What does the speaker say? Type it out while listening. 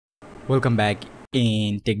Welcome back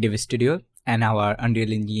in Tec Dev Studio and our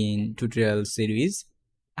Unreal Engine tutorial series,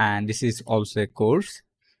 and this is also a course.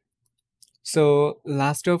 So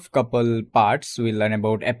last of couple parts we'll learn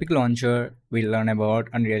about Epic Launcher, we'll learn about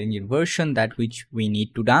Unreal Engine version that which we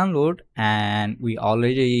need to download, and we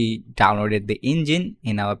already downloaded the engine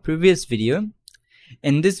in our previous video.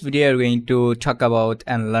 In this video we're going to talk about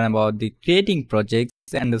and learn about the creating projects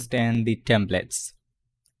and understand the templates.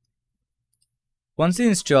 Once you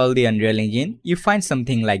install the Unreal Engine, you find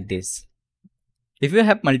something like this. If you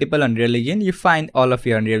have multiple Unreal Engine, you find all of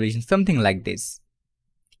your Unreal Engine something like this.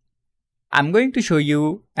 I'm going to show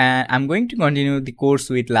you, and I'm going to continue the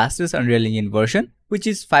course with latest Unreal Engine version, which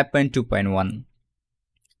is 5.2.1.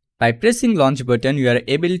 By pressing launch button, you are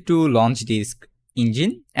able to launch this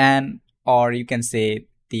engine or you can say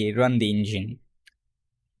run the engine.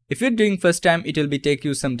 If you're doing first time, it will take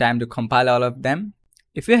you some time to compile all of them.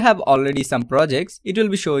 If you have already some projects, it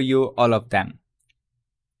will show you all of them.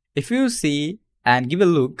 If you see and give a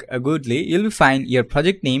look goodly, you'll find your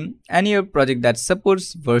project name and your project that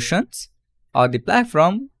supports versions or the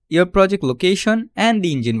platform, your project location and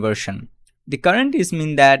the engine version. The current is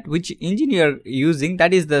mean that which engine you are using,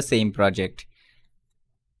 that is the same project.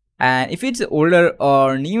 And if it's older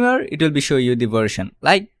or newer, it will show you the version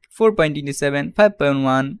like 4.27,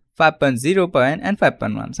 5.1, 5.0, and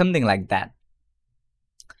 5.1, something like that.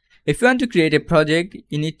 If you want to create a project,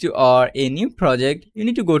 or a new project, you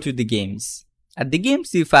need to go to the games. At the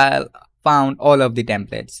games, you found all of the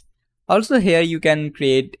templates. Also here you can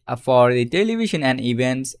create for the television and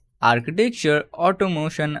events, architecture,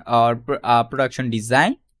 automation or production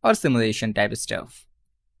design or simulation type of stuff.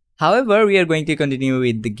 However, we are going to continue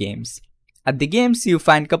with the games. At the games, you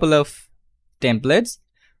find couple of templates.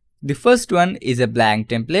 The first one is a blank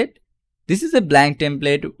template. This is a blank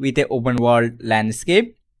template with an open world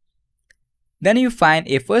landscape. Then you find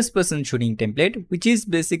a first person shooting template, which is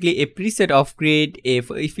basically a preset of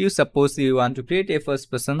if you suppose you want to create a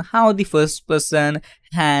first person, how the first person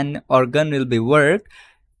hand or gun will be work.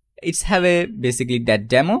 It's basically that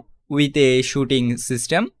demo with a shooting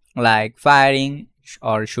system like firing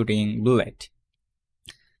or shooting bullet.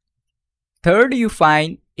 Third, you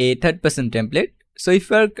find a third person template. So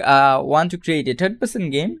if you want to create a third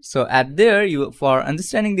person game, so at there for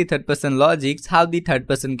understanding the third person logics, how the third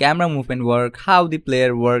person camera movement work, how the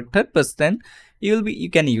player work third person, you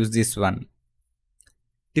can use this one.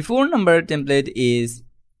 The 4-number template is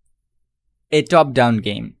a top down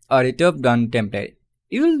game or a top down template.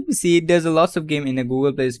 You will see there's a lots of game in a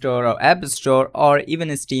Google Play Store or App Store or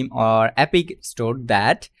even a Steam or Epic Store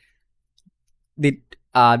that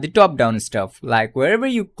the top down stuff, like wherever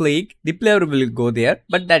you click the player will go there,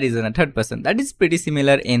 but that is in a third person. That is pretty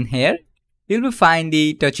similar in here. You'll find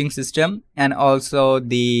the touching system and also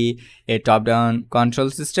a top down control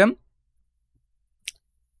system.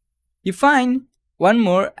 You find one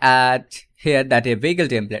more at here, that a vehicle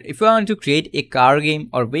template. If you want to create a car game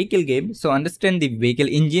or vehicle game, so understand the vehicle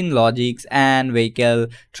engine logics and vehicle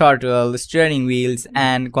throttle, steering wheels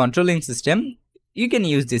and controlling system, you can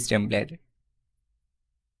use this template.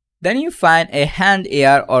 Then you find a hand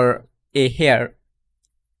AR or a hair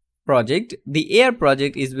project. The AR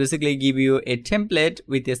project is basically give you a template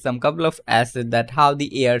with some couple of assets that how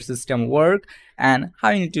the AR system work and how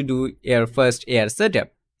you need to do your first AR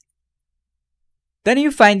setup. Then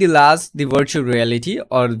you find the virtual reality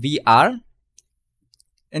or VR.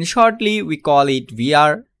 And shortly we call it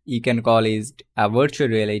VR. You can call it a virtual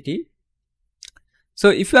reality. So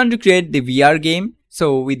if you want to create the VR game,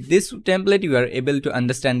 so with this template, you are able to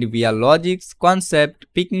understand the VR logics, concept,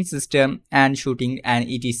 picking system, and shooting and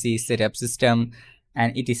etc. setup system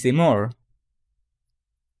and etc. more.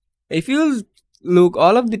 If you look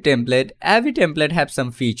all of the template, every template have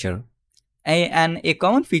some feature. And a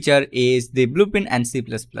common feature is the blueprint and C++.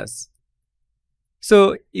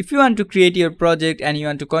 So if you want to create your project and you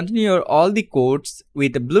want to continue all the codes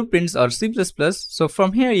with the blueprints or C++, so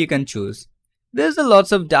from here you can choose. There's a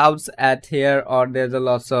lots of doubts at here, or there's a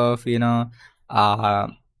lots of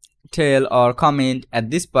tell or comment at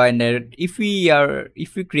this point that if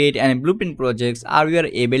we create any blueprint projects, are we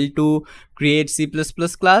able to create C++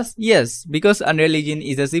 class? Yes, because Unreal Engine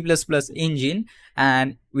is a C++ engine,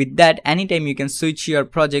 and with that anytime you can switch your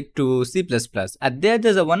project to C++. At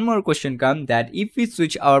there's a one more question come that if we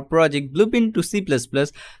switch our project blueprint to C++,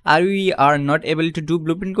 are we not able to do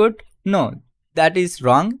blueprint code? No, that is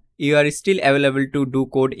wrong. You are still available to do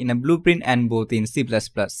code in a blueprint and both in C++.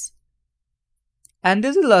 And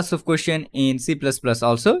there's a lot of question in C++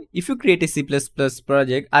 also. If you create a C++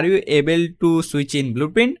 project, are you able to switch in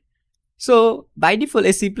blueprint? So by default,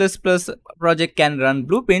 a C++ project can run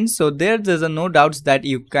blueprints. So there's no doubts that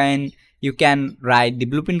you can write the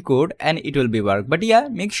blueprint code and it will be work. But yeah,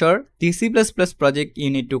 make sure the C++ project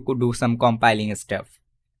you need to do some compiling stuff.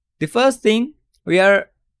 The first thing, we are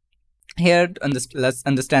here to let's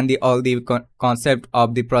understand all the concept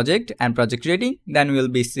of the project and project rating. Then we'll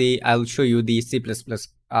be I'll show you the C++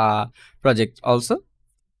 project also.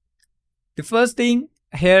 The first thing,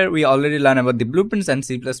 here we already learned about the blueprints and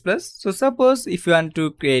C++. So suppose if you want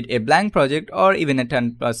to create a blank project or even a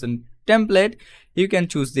 10% template, you can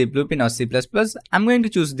choose the blueprint or C++. I'm going to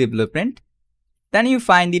choose the blueprint. Then you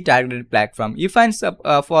find the targeted platform. You find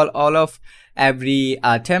for all of every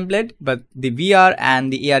template, but the VR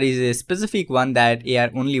and the AR is a specific one that AR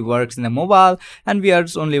only works in the mobile and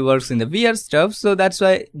VR only works in the VR stuff. So that's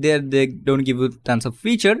why they don't give you tons of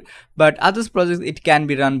feature. But others projects, it can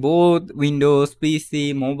be run both Windows,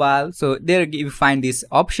 PC, mobile. So there you find this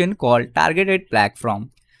option called targeted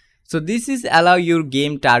platform. So this is allow your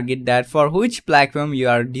game target that for which platform you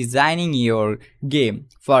are designing your game.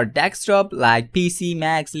 For desktop like PC,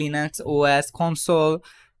 Mac, Linux, OS, console,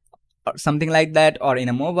 or something like that, or in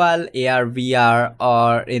a mobile, AR, VR,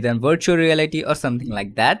 or even virtual reality or something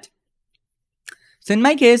like that. So in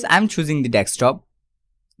my case, I'm choosing the desktop.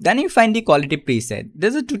 Then you find the quality preset.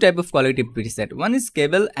 There's a two type of quality preset. One is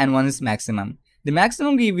stable and one is maximum. The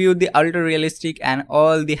maximum give you the ultra realistic and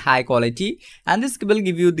all the high quality, and this will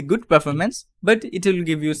give you the good performance, but it will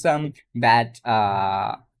give you some bad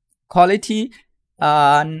quality.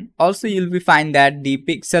 And also you'll be find that the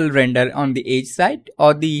pixel render on the edge side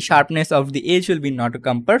or the sharpness of the edge will be not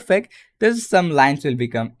come perfect. There's some lines will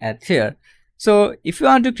become at here. So if you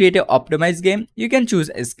want to create an optimized game, you can choose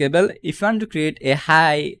a scalable. If you want to create a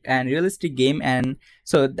high and realistic game, and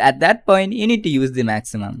so at that point you need to use the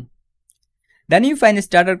maximum. Then you find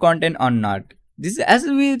starter content or not. This is as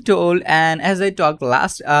we told and as I talked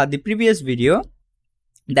the previous video,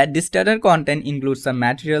 that the starter content includes some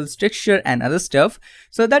materials, texture and other stuff.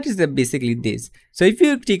 So that is basically this. So if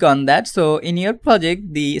you click on that, so in your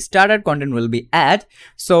project the starter content will be add.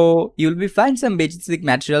 So you will be find some basic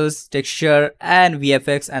materials, texture and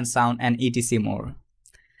VFX and sound and etc more.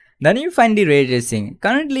 Then you find the ray tracing.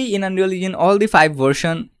 Currently in Unreal Engine all the 5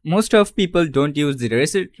 version, most of people don't use the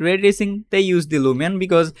ray tracing. They use the Lumen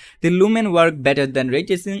because the Lumen work better than ray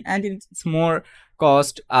tracing and it's more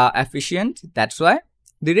cost efficient. That's why.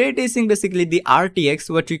 The ray tracing basically the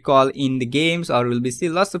RTX, what we call in the games, or will be see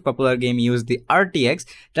lots of popular game use the RTX.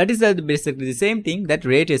 That is basically the same thing, that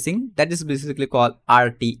ray tracing, that is basically called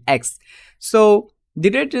RTX. So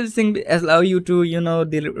the ray tracing allow you to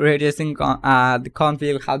the ray tracing the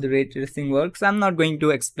config, how the ray tracing works. I'm not going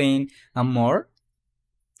to explain more.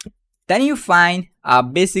 Then you find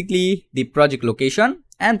basically the project location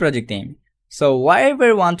and project name. So wherever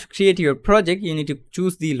you want to create your project, you need to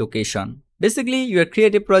choose the location. Basically, you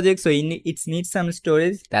create a project, so it needs some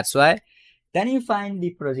storage. That's why. Then you find the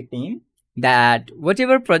project name, that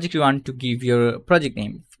whatever project you want to give your project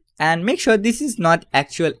name, and make sure this is not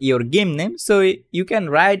actual your game name. So you can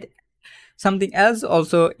write something else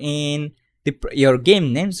also in your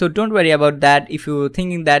game name. So don't worry about that. If you're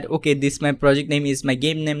thinking that okay, this my project name is my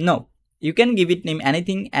game name, no, you can give it name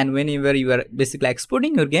anything. And whenever you are basically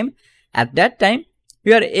exporting your game, at that time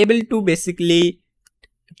you are able to basically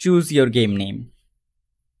choose your game name.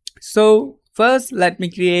 So first let me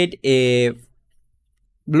create a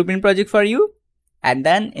blueprint project for you, and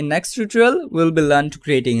then in next tutorial we'll be learn to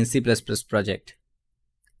creating a C++ project.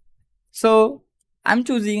 So I'm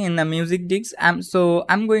choosing in the music disk. So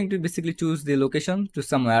I'm going to basically choose the location to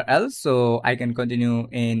somewhere else so I can continue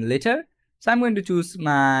in later. So I'm going to choose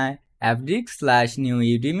my fdisk/new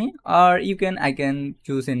Udemy, or I can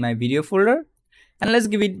choose in my video folder, and let's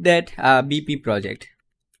give it that BP project.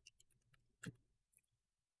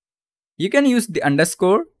 You can use the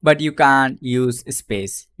underscore, but you can't use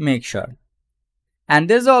space, make sure. And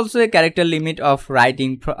there's also a character limit of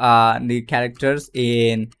writing the characters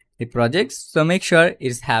in the projects. So make sure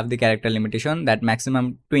it's have the character limitation, that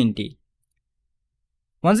maximum 20.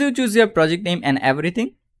 Once you choose your project name and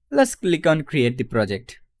everything, let's click on create the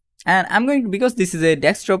project. And I'm going to, because this is a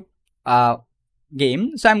desktop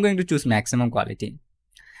game, so I'm going to choose maximum quality.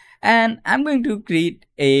 And I'm going to create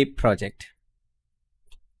a project.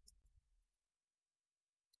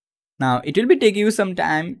 Now it will be taking you some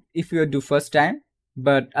time if you do first time,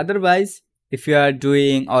 but otherwise if you are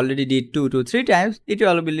doing already did 2 to 3 times, it will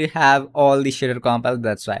already have all the shader compiled.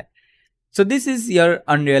 That's why. So this is your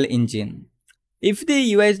Unreal Engine. If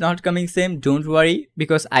the UI is not coming same, don't worry,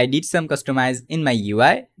 because I did some customize in my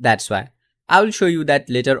UI. That's why. I will show you that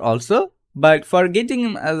later also. But for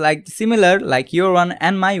getting like similar like your one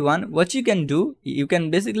and my one, what you can do, you can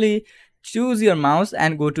basically choose your mouse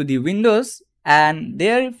and go to the Windows, and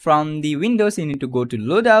there from the Windows you need to go to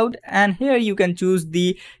loadout, and here you can choose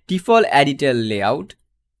the default editor layout.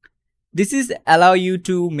 This is allow you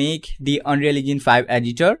to make the Unreal Engine 5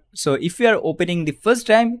 editor. So if you are opening the first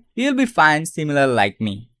time, you will be find similar like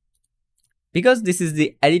me, because this is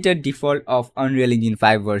the editor default of Unreal Engine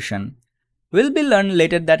 5 version. We'll be learn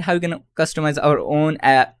later that how you can customize our own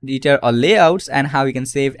editor or layouts and how you can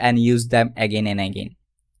save and use them again and again.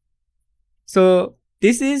 So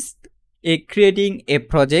this is creating a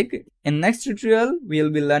project. In next tutorial, we'll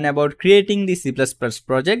be learn about creating the C++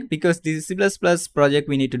 project, because this C++ project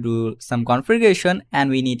we need to do some configuration and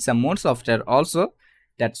we need some more software also.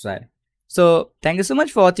 That's why. So thank you so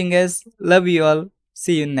much for watching guys. Love you all.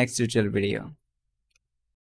 See you in next tutorial video.